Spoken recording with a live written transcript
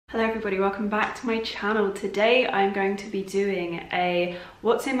Hello everybody, welcome back to my channel. Today I'm going to be doing a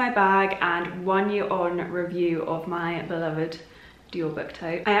what's in my bag and 1 year on review of my beloved Dior Book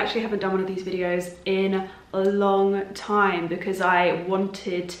Tote. I actually haven't done one of these videos in a long time because I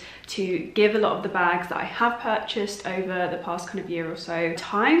wanted to give a lot of the bags that I have purchased over the past kind of year or so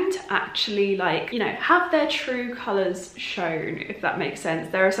time to actually, like, you know, have their true colours shown, if that makes sense.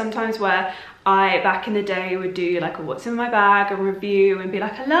 There are some times where back in the day, would do like a what's in my bag, a review, and be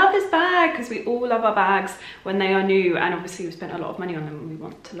like, I love this bag, because we all love our bags when they are new, and obviously we spent a lot of money on them and we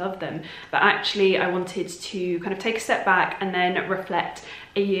want to love them. But actually I wanted to kind of take a step back and then reflect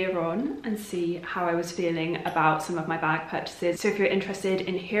a year on and see how I was feeling about some of my bag purchases. So if you're interested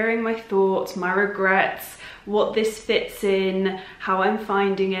in hearing my thoughts, my regrets, what this fits in, how I'm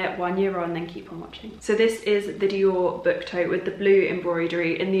finding it 1 year on, then keep on watching. So this is the Dior Book Tote with the blue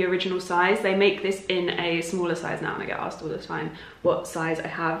embroidery in the original size. They make this in a smaller size now, and I get asked all the time what size I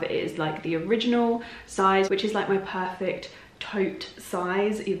have. It is like the original size, which is like my perfect tote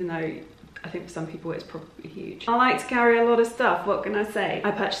size, even though I think for some people it's probably huge. I like to carry a lot of stuff, what can I say? I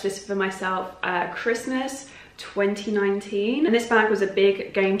purchased this for myself at Christmas 2019, and this bag was a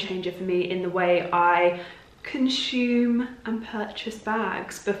big game changer for me in the way I consume and purchase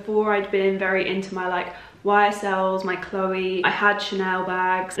bags. Before, I'd been very into my like YSLs, my Chloe, I had Chanel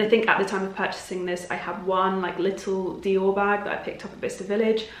bags, and I think at the time of purchasing this I had one like little Dior bag that I picked up at Vista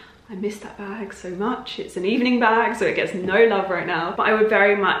Village. I miss that bag so much. It's an evening bag, so it gets no love right now. But I would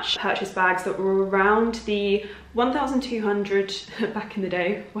very much purchase bags that were around the 1,200 back in the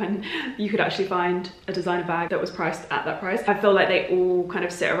day when you could actually find a designer bag that was priced at that price. I feel like they all kind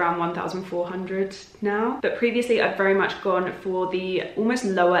of sit around 1,400 now. But previously I'd very much gone for the almost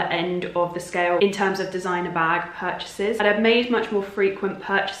lower end of the scale in terms of designer bag purchases. And I've made much more frequent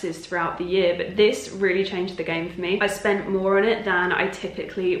purchases throughout the year, but this really changed the game for me. I spent more on it than I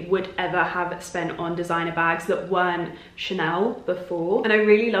typically would ever have spent on designer bags that weren't Chanel before. And I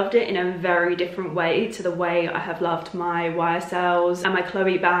really loved it in a very different way to the way I have loved my YSLs and my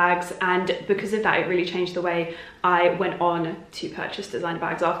Chloe bags, and because of that it really changed the way I went on to purchase designer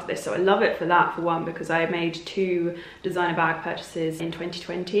bags after this. So I love it for that, for one, because I made 2 designer bag purchases in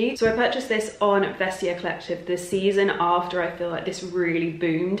 2020. So I purchased this on Vestiaire Collective the season after I feel like this really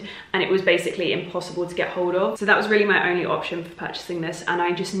boomed and it was basically impossible to get hold of. So that was really my only option for purchasing this, and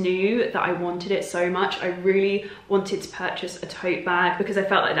I just knew that I wanted it so much. I really wanted to purchase a tote bag because I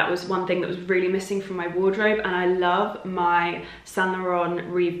felt like that was one thing that was really missing from my wardrobe, and I love my Saint Laurent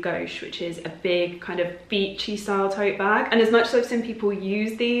Rive Gauche, which is a big kind of beachy style tote bag. And as much as I've seen people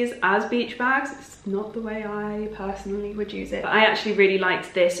use these as beach bags, it's not the way I personally would use it. But I actually really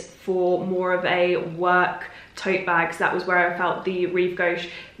liked this for more of a work tote bags. That was where I felt the Rive Gauche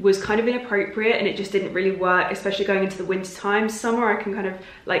was kind of inappropriate and it just didn't really work, especially going into the winter time. Summer I can kind of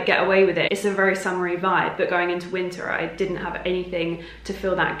like get away with it, it's a very summery vibe, but going into winter I didn't have anything to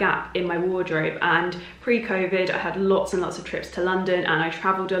fill that gap in my wardrobe. And pre-COVID I had lots and lots of trips to London and I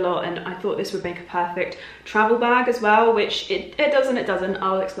traveled a lot, and I thought this would make a perfect travel bag as well, which it doesn't,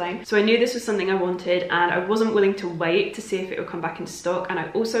 I'll explain. So I knew this was something I wanted, and I wasn't willing to wait to see if it would come back into stock, and I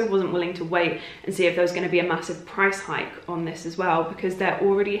also wasn't willing to wait and see if there was going to be a massive price hike on this as well, because there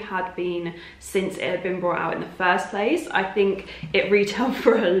already had been since it had been brought out in the first place. I think it retailed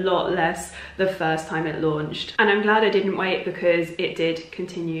for a lot less the first time it launched, and I'm glad I didn't wait because it did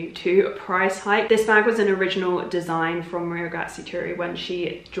continue to price hike. This bag was an original design from Maria Grazia Chiuri when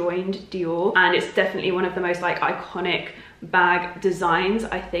she joined Dior, and it's definitely one of the most like iconic bag designs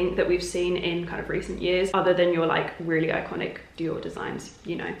I think that we've seen in kind of recent years, other than your like really iconic Dior designs,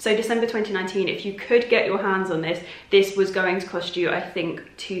 you know. So December 2019, if you could get your hands on this, this was going to cost you, I think,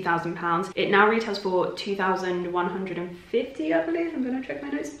 £2,000. It now retails for 2,150, I believe. I'm gonna check my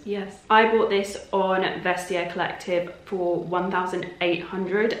notes. Yes, I bought this on Vestiaire Collective for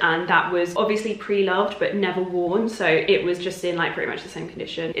 1,800, and that was obviously pre-loved but never worn, so it was just in like pretty much the same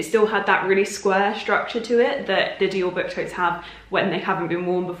condition. It still had that really square structure to it that the Dior Book Totes have when they haven't been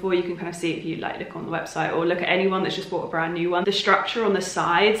worn before. You can kind of see if you like look on the website or look at anyone that's just bought a brand new one. The structure on the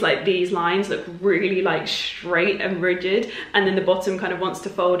sides, like these lines look really like straight and rigid, and then the bottom kind of wants to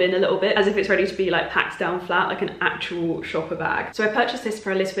fold in a little bit as if it's ready to be like packed down flat like an actual shopper bag. So I purchased this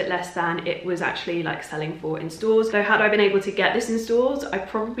for a little bit less than it was actually like selling for in stores. So had I been able to get this in stores, I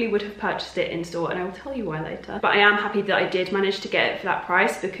probably would have purchased it in store, and I will tell you why later. But I am happy that I did manage to get it for that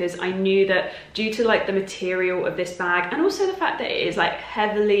price, because I knew that due to like the material of this bag and also the fact that it is like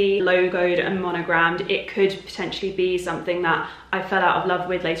heavily logoed and monogrammed, it could potentially be something that I fell out of love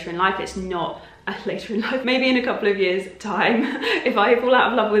with later in life. It's not later in life, maybe in a couple of years time. If I fall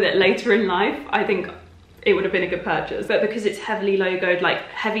out of love with it later in life, I think it would have been a good purchase. But because it's heavily logoed, like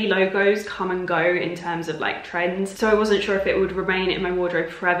heavy logos come and go in terms of like trends, so I wasn't sure if it would remain in my wardrobe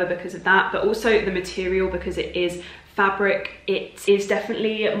forever because of that. But also the material, because it is fabric, it is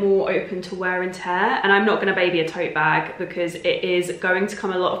definitely more open to wear and tear. And I'm not going to baby a tote bag because it is going to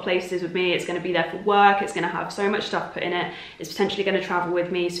come a lot of places with me. It's going to be there for work, it's going to have so much stuff put in it, it's potentially going to travel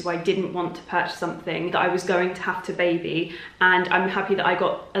with me, so I didn't want to purchase something that I was going to have to baby. And I'm happy that I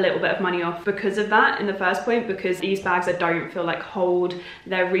got a little bit of money off because of that in the first point, because these bags I don't feel like hold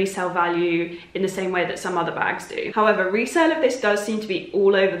their resale value in the same way that some other bags do. However, resale of this does seem to be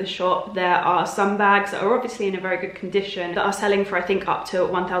all over the shop. There are some bags that are obviously in a very good condition that are selling for I think up to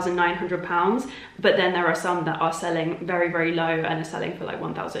 £1,900, but then there are some that are selling very, very low and are selling for like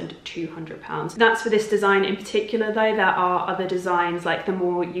 £1,200. That's for this design in particular though. There are other designs, like the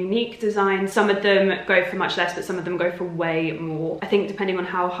more unique designs. Some of them go for much less, but some of them go for way more. I think depending on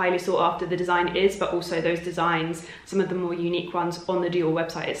how highly sought after the design is, but also those designs, some of the more unique ones on the Dior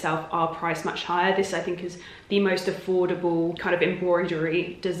website itself are priced much higher. This I think is the most affordable kind of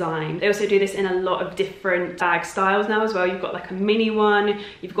embroidery design. They also do this in a lot of different bag styles now as well. You've got like a mini one,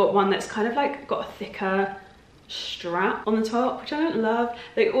 you've got one that's kind of like got a thicker strap on the top, which I don't love.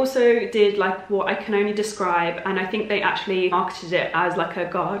 They also did like what I can only describe, and I think they actually marketed it as like a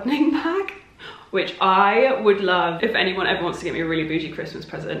gardening bag, which I would love. If anyone ever wants to get me a really bougie Christmas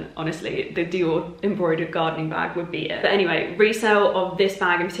present, honestly, the Dior embroidered gardening bag would be it. But anyway, resale of this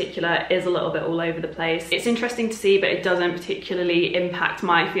bag in particular is a little bit all over the place. It's interesting to see, but it doesn't particularly impact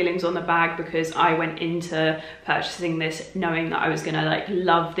my feelings on the bag, because I went into purchasing this knowing that I was gonna like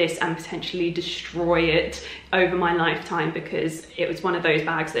love this and potentially destroy it over my lifetime, because it was one of those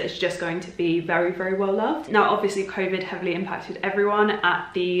bags that is just going to be very, very well loved. Now, obviously COVID heavily impacted everyone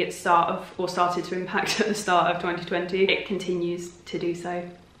at the start of, or started to impact at the start of 2020. It continues to do so.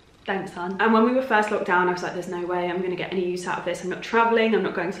 Thanks, hun. And when we were first locked down, I was like, there's no way I'm gonna get any use out of this. I'm not traveling, I'm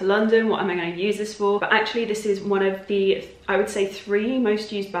not going to London, what am I gonna use this for? But actually this is one of the, I would say, 3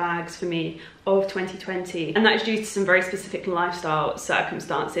 most used bags for me of 2020, and that is due to some very specific lifestyle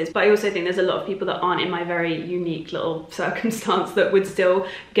circumstances. But I also think there's a lot of people that aren't in my very unique little circumstance that would still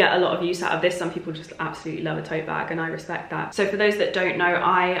get a lot of use out of this. Some people just absolutely love a tote bag, and I respect that. So for those that don't know,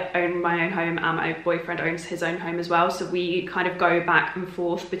 I own my own home and my boyfriend owns his own home as well, so we kind of go back and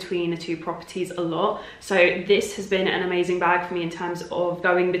forth between the 2 properties a lot. So this has been an amazing bag for me in terms of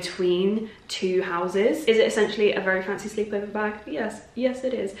going between 2 houses. Is it essentially a very fancy sleepover bag? Yes,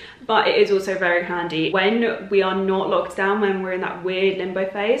 it is, but it is also very handy when we are not locked down, when we're in that weird limbo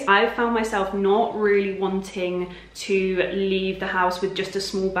phase. I've found myself not really wanting to leave the house with just a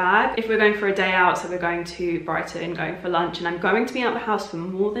small bag. If we're going for a day out, so we're going to Brighton, going for lunch, and I'm going to be out the house for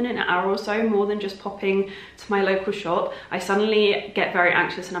more than an hour or so, more than just popping to my local shop, I suddenly get very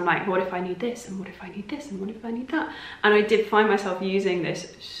anxious and I'm like, what if I need this, and what if I need this, and what if I need that? And I did find myself using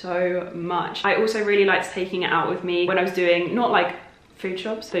this so much. I also really liked taking it out with me when I was doing, not like food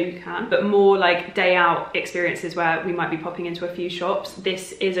shops, so you can, but more like day out experiences where we might be popping into a few shops.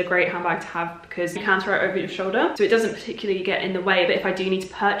 This is a great handbag to have because you can throw it over your shoulder, so it doesn't particularly get in the way. But if I do need to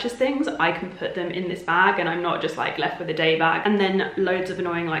purchase things, I can put them in this bag and I'm not just like left with a day bag and then loads of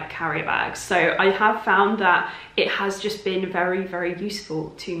annoying like carrier bags. So I have found that it has just been very, very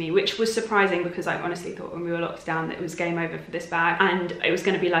useful to me, which was surprising because I honestly thought when we were locked down that it was game over for this bag and it was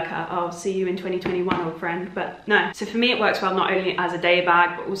going to be like a, I'll see you in 2021 old friend, but no. So for me it works well not only as a day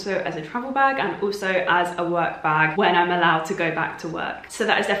bag but also as a travel bag and also as a work bag when I'm allowed to go back to work. So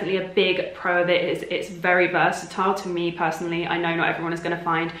that is definitely a big pro of it. It's very versatile to me personally. I know not everyone is going to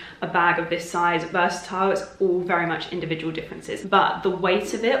find a bag of this size versatile. It's all very much individual differences, but the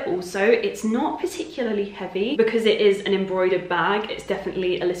weight of it also, it's not particularly heavy because it is an embroidered bag. It's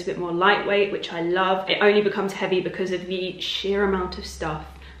definitely a little bit more lightweight, which I love. It only becomes heavy because of the sheer amount of stuff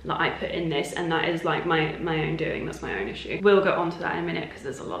that I put in this, and that is like my own doing. That's my own issue. We'll go on to that in a minute because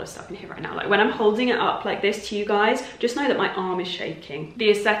there's a lot of stuff in here right now. Like when I'm holding it up like this to you guys, just know that my arm is shaking. The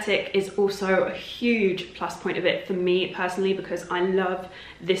aesthetic is also a huge plus point of it for me personally because I love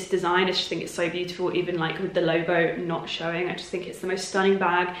this design. I just think it's so beautiful, even like with the logo not showing. I just think it's the most stunning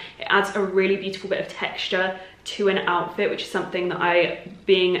bag. It adds a really beautiful bit of texture to an outfit, which is something that I,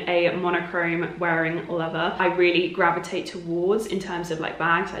 being a monochrome wearing lover, I really gravitate towards in terms of like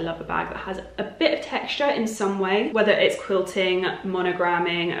bags. I love a bag that has a bit of texture in some way, whether it's quilting,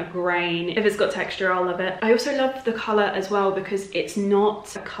 monogramming, a grain. If it's got texture, I'll love it. I also love the color as well because it's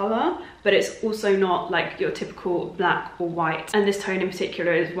not a color, but it's also not like your typical black or white. And this tone in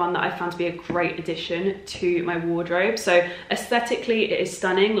particular is one that I found to be a great addition to my wardrobe. So aesthetically, it is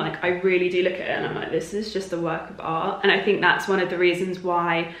stunning. Like I really do look at it and I'm like, this is just a work of art. And I think that's one of the reasons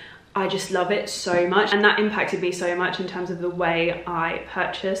why I just love it so much, and that impacted me so much in terms of the way I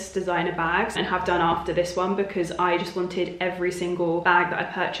purchase designer bags and have done after this one, because I just wanted every single bag that I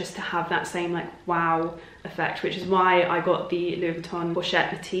purchased to have that same like wow effect, which is why I got the Louis Vuitton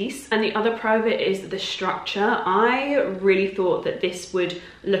Pochette Matisse. And the other pro of it is the structure. I really thought that this would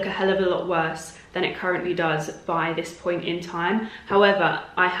look a hell of a lot worse than it currently does by this point in time. However,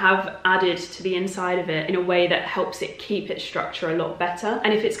 I have added to the inside of it in a way that helps it keep its structure a lot better.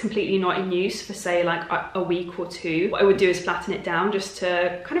 And if it's completely not in use for say like a week or two, what I would do is flatten it down just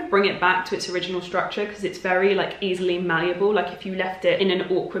to kind of bring it back to its original structure, because it's very like easily malleable. Like if you left it in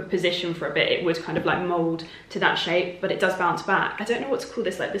an awkward position for a bit, it would kind of like mold to that shape, but it does bounce back. I don't know what to call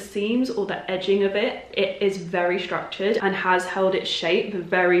this, like the seams or the edging of it. It is very structured and has held its shape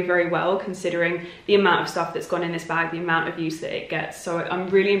very, very well, considering the amount of stuff that's gone in this bag, the amount of use that it gets. So I'm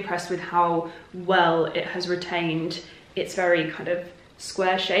really impressed with how well it has retained its very kind of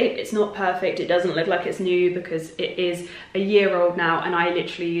square shape. It's not perfect, it doesn't look like it's new because it is a year old now, and I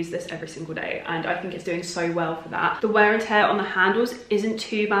literally use this every single day, and I think it's doing so well for that. The wear and tear on the handles isn't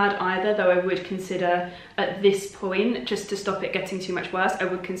too bad either, though I would consider at this point, just to stop it getting too much worse, I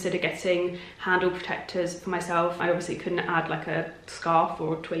would consider getting handle protectors for myself. I obviously couldn't add like a scarf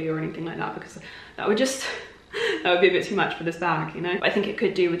or a twilly or anything like that, because that would just that would be a bit too much for this bag, you know. I think it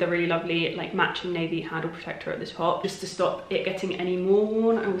could do with a really lovely like matching navy handle protector at the top, just to stop it getting any more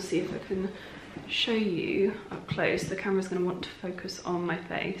worn. I will see if I can show you up close. The camera's going to want to focus on my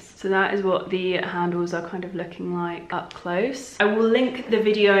face. So that is what the handles are kind of looking like up close. I will link the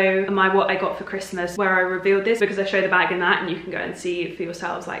video of what I got for Christmas where I revealed this, because I show the bag in that, and you can go and see for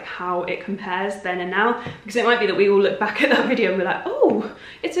yourselves like how it compares then and now, because it might be that we all look back at that video and we're like, oh,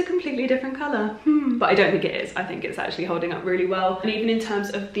 it's a completely different color. But I don't think it is. I think it's actually holding up really well. And even in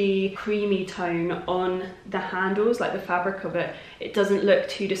terms of the creamy tone on the handles, like the fabric of it, it doesn't look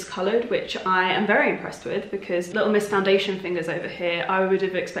too discolored, which I am very impressed with, because little Miss Foundation fingers over here, I would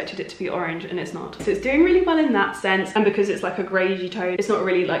have expected it to be orange, and it's not. So it's doing really well in that sense, and because it's like a greyy tone, it's not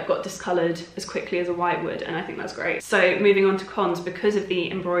really like got discolored as quickly as a white would, and I think that's great. So moving on to cons, because of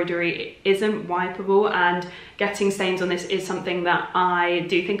the embroidery, it isn't wipeable, and getting stains on this is something that I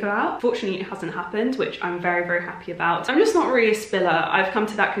do think about. Fortunately, it hasn't happened, which I'm very, very happy about. I'm just not really a spiller. I've come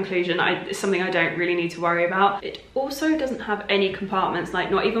to that conclusion. It's something I don't really need to worry about. It also doesn't have any compartments,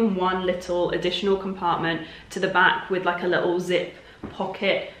 like not even one little additional compartment to the back with like a little zip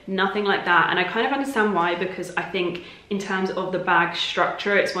pocket, nothing like that. And I kind of understand why, because I think in terms of the bag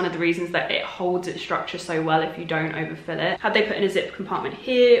structure, it's one of the reasons that it holds its structure so well if you don't overfill it. Had they put in a zip compartment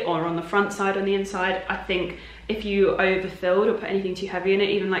here or on the front side, on the inside, I think if you overfilled or put anything too heavy in it,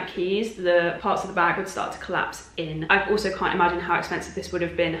 even like keys, the parts of the bag would start to collapse in. I also can't imagine how expensive this would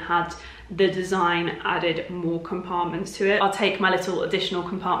have been had the design added more compartments to it. I'll take my little additional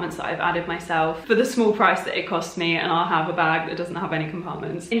compartments that I've added myself for the small price that it cost me, and I'll have a bag that doesn't have any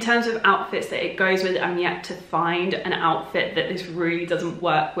compartments. In terms of outfits that it goes with, I'm yet to find an outfit that this really doesn't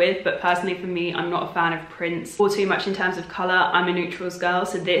work with, but personally for me, I'm not a fan of prints or too much in terms of color. I'm a neutrals girl,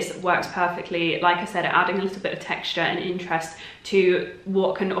 so this works perfectly. Like I said, adding a little bit of texture and interest to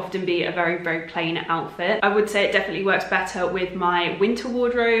what can often be a very, very plain outfit. I would say it definitely works better with my winter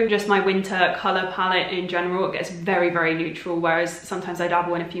wardrobe, just my winter color palette in general. It gets very, very neutral, whereas sometimes I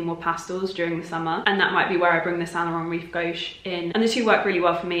dabble in a few more pastels during the summer, and that might be where I bring the Saint Laurent Reef Gauche in. And the two work really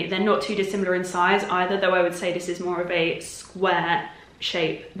well for me. They're not too dissimilar in size either, though I would say this is more of a square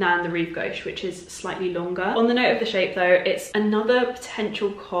shape than the Reef Gauche, which is slightly longer. On the note of the shape though, it's another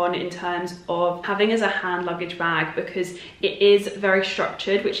potential con in terms of having as a hand luggage bag, because it is very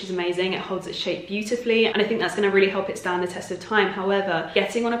structured, which is amazing. It holds its shape beautifully, and I think that's going to really help it stand the test of time. However,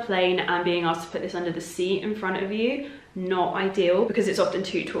 getting on a plane and being asked to put this under the seat in front of you, not ideal, because it's often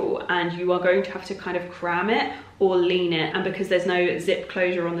too tall and you are going to have to kind of cram it or lean it, and because there's no zip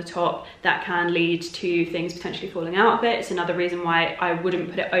closure on the top, that can lead to things potentially falling out of it. It's another reason why I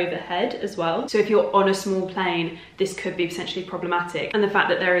wouldn't put it overhead as well. So if you're on a small plane, this could be potentially problematic. And the fact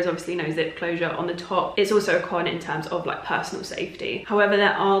that there is obviously no zip closure on the top, it's also a con in terms of like personal safety. However,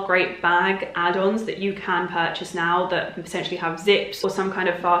 there are great bag add-ons that you can purchase now that potentially have zips or some kind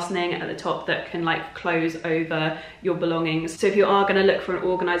of fastening at the top that can like close over your belongings. So if you are going to look for an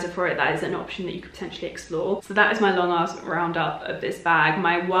organizer for it, that is an option that you could potentially explore. So that is my long ass roundup of this bag.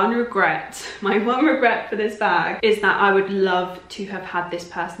 My one regret for this bag is that I would love to have had this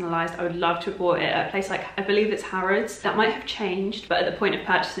personalized. I would love to have bought it at a place like, I believe it's Harrods. That might have changed, but at the point of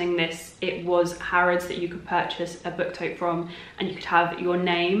purchasing this, it was Harrods that you could purchase a book tote from, and you could have your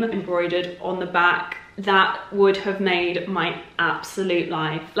name embroidered on the back that would have made my absolute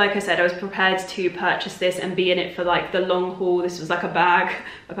life. Like I said, I was prepared to purchase this and be in it for like the long haul. This was like a bag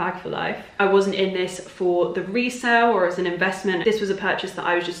for life. I wasn't in this for the resale or as an investment. This was a purchase that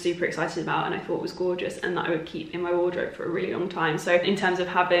I was just super excited about and I thought was gorgeous and that I would keep in my wardrobe for a really long time. So in terms of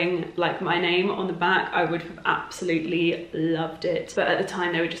having like my name on the back, I would have absolutely loved it. But at the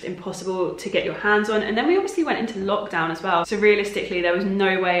time they were just impossible to get your hands on. And then we obviously went into lockdown as well. So realistically, there was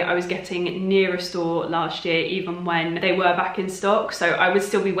no way I was getting near a store last year, even when they were back in stock. So I would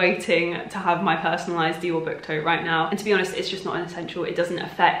still be waiting to have my personalized Dior Book Tote right now. And to be honest, it's just not an essential. It doesn't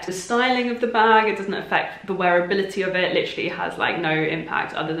affect the styling of the bag. It doesn't affect the wearability of it. Literally has like no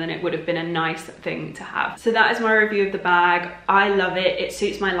impact other than it would have been a nice thing to have. So that is my review of the bag. I love it. It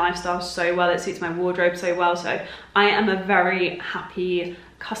suits my lifestyle so well. It suits my wardrobe so well. So I am a very happy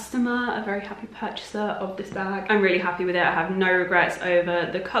customer, a very happy purchaser of this bag. I'm really happy with it. I have no regrets over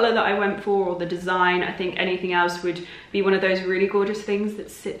the color that I went for or the design. I think anything else would be one of those really gorgeous things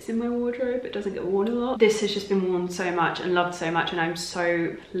that sits in my wardrobe but doesn't get worn a lot. This has just been worn so much and loved so much, and I'm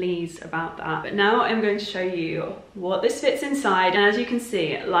so pleased about that. But now I'm going to show you what this fits inside. And as you can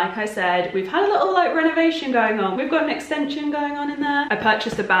see, like I said, we've had a little like renovation going on. We've got an extension going on in there. I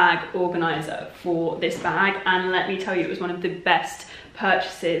purchased a bag organizer for this bag, and let me tell you, it was one of the best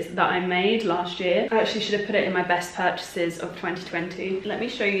purchases that I made last year. I actually should have put it in my best purchases of 2020. Let me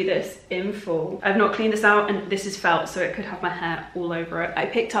show you this in full. I've not cleaned this out, and this is felt, so it could have my hair all over it. I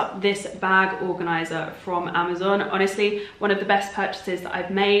picked up this bag organizer from Amazon. Honestly, one of the best purchases that I've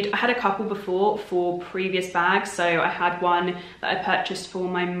made. I had a couple before for previous bags. So I had one that I purchased for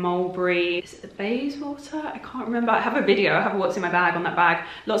my mulberry, is it the Bayswater? I can't remember. I have a video, I have a what's in my bag on that bag.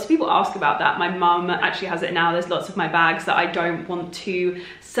 Lots of people ask about that. My mum actually has it now. There's lots of my bags that I don't want to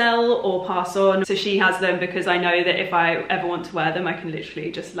sell or pass on, so she has them because I know that if I ever want to wear them, I can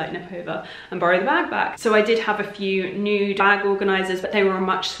literally just like nip over and borrow the bag back. So I did have a few nude bag organizers, but they were a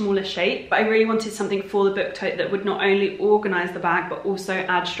much smaller shape. But I really wanted something for the book tote that would not only organize the bag but also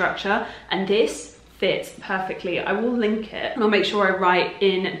add structure, and this fits perfectly. I will link it and I'll make sure I write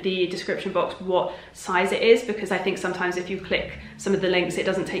in the description box what size it is, because I think sometimes if you click some of the links, it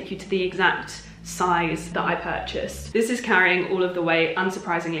doesn't take you to the exact size that I purchased. This is carrying all of the weight,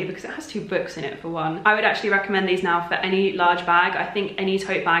 unsurprisingly, because it has 2 books in it for one. I would actually recommend these now for any large bag. I think any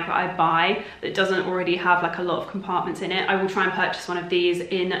tote bag that I buy that doesn't already have like a lot of compartments in it, I will try and purchase one of these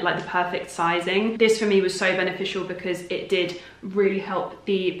in like the perfect sizing. This for me was so beneficial because it did really help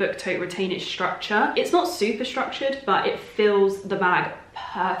the book tote retain its structure. It's not super structured, but it fills the bag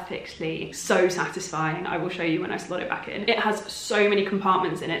perfectly. So satisfying. I will show you when I slot it back in. It has so many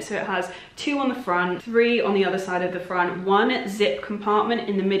compartments in it. So it has 2 on the front, 3 on the other side of the front, 1 zip compartment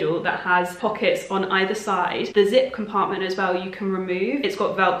in the middle that has pockets on either side. The zip compartment as well you can remove. It's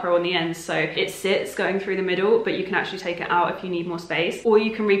got Velcro on the ends, so it sits going through the middle, but you can actually take it out if you need more space, or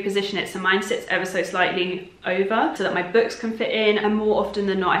you can reposition it. So mine sits ever so slightly over so that my books can fit in, and more often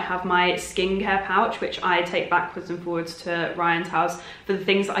than not I have my skincare pouch which I take backwards and forwards to Ryan's house for the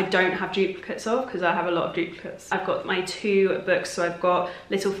things that I don't have duplicates of, because I have a lot of duplicates. I've got my 2 books, so I've got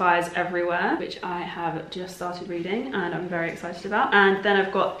Little Fires Everywhere, which I have just started reading and I'm very excited about, and then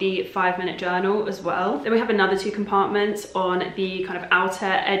I've got the 5-minute journal as well. Then we have another 2 compartments on the kind of outer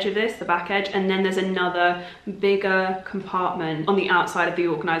edge of this, the back edge, and then there's another bigger compartment on the outside of the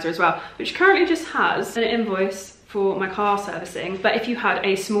organizer as well, which currently just has an invoice for my car servicing. But if you had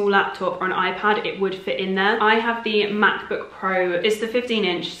a small laptop or an iPad, it would fit in there. I have the MacBook Pro. It's the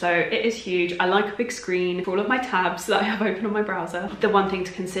 15-inch, so it is huge. I like a big screen for all of my tabs that I have open on my browser. The one thing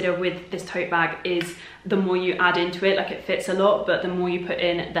to consider with this tote bag is the more you add into it, like it fits a lot, but the more you put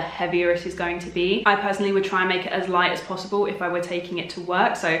in, the heavier it is going to be. I personally would try and make it as light as possible if I were taking it to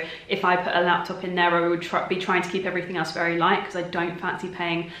work. So if I put a laptop in there, I would be trying to keep everything else very light, because I don't fancy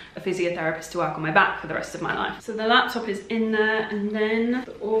paying a physiotherapist to work on my back for the rest of my life. So the laptop is in there, and then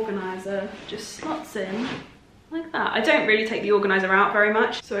the organizer just slots in like that. I don't really take the organizer out very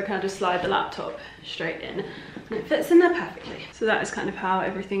much, so I kind of just slide the laptop straight in and it fits in there perfectly. So that is kind of how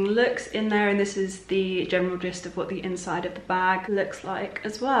everything looks in there, and this is the general gist of what the inside of the bag looks like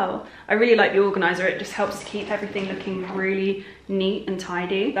as well. I really like the organizer. It just helps to keep everything looking really neat and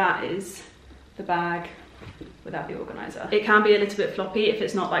tidy. That is the bag without the organizer. It can be a little bit floppy if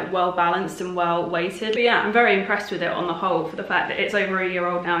it's not like well balanced and well weighted, but yeah, I'm very impressed with it on the whole, for the fact that it's over a year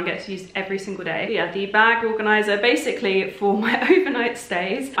old now and gets used every single day. But yeah, the bag organizer basically for my overnight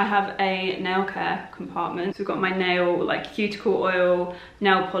stays. I have a nail care compartment. So we've got my nail, like cuticle oil,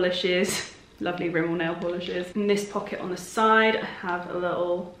 nail polishes, lovely Rimmel nail polishes. In this pocket on the side, I have a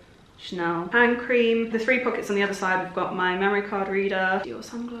little Chanel hand cream. The 3 pockets on the other side, we've got my memory card reader, Dior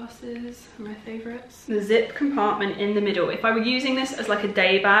sunglasses, my favorites. The zip compartment in the middle. If I were using this as like a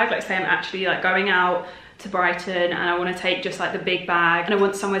day bag, like say I'm actually like going out to Brighton and I want to take just like the big bag and I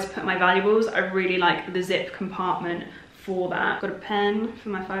want somewhere to put my valuables, I really like the zip compartment for that. Got a pen for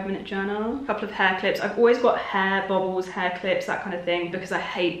my 5-minute journal, a couple of hair clips. I've always got hair bobbles, hair clips, that kind of thing, because I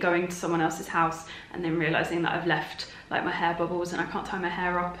hate going to someone else's house and then realizing that I've left like my hair bubbles and I can't tie my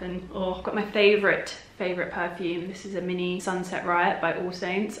hair up. And oh, I've got my favorite perfume. This is a mini Sunset Riot by All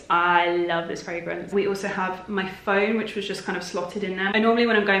Saints. I love this fragrance. We also have my phone, which was just kind of slotted in there. I normally,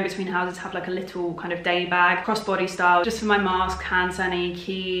 when I'm going between houses, have like a little kind of day bag, crossbody style, just for my mask, hand sanitizer,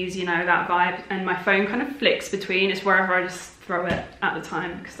 keys, you know, that vibe. And my phone kind of flicks between. It's wherever I just throw it at the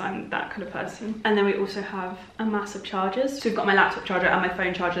time because I'm that kind of person. And then we also have a mass of chargers. So we've got my laptop charger and my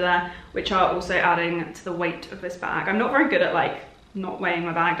phone charger there, which are also adding to the weight of this bag. I'm not very good at like not weighing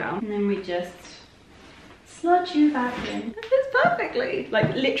my bag down. And then we just slot you back in. It fits perfectly,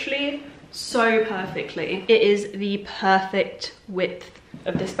 like literally so perfectly. It is the perfect width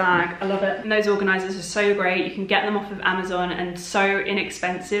of this bag. I love it. And those organizers are so great. You can get them off of Amazon and so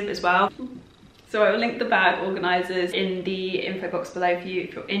inexpensive as well. So I will link the bag organisers in the info box below for you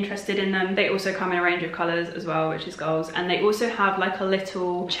if you're interested in them. They also come in a range of colours as well, which is goals. And they also have like a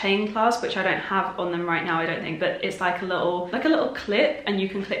little chain clasp, which I don't have on them right now, I don't think, but it's like a little clip, and you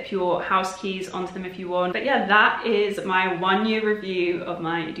can clip your house keys onto them if you want. But yeah, that is my 1-year review of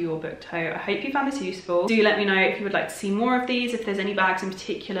my Dior Book Tote. I hope you found this useful. Do let me know if you would like to see more of these, if there's any bags in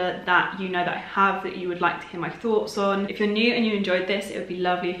particular that you know that I have that you would like to hear my thoughts on. If you're new and you enjoyed this, it would be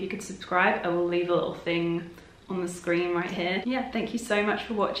lovely if you could subscribe. I will leave a little thing on the screen right here. Yeah, thank you so much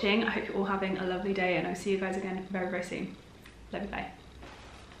for watching. I hope you're all having a lovely day and I'll see you guys again very, very soon. Love you, bye.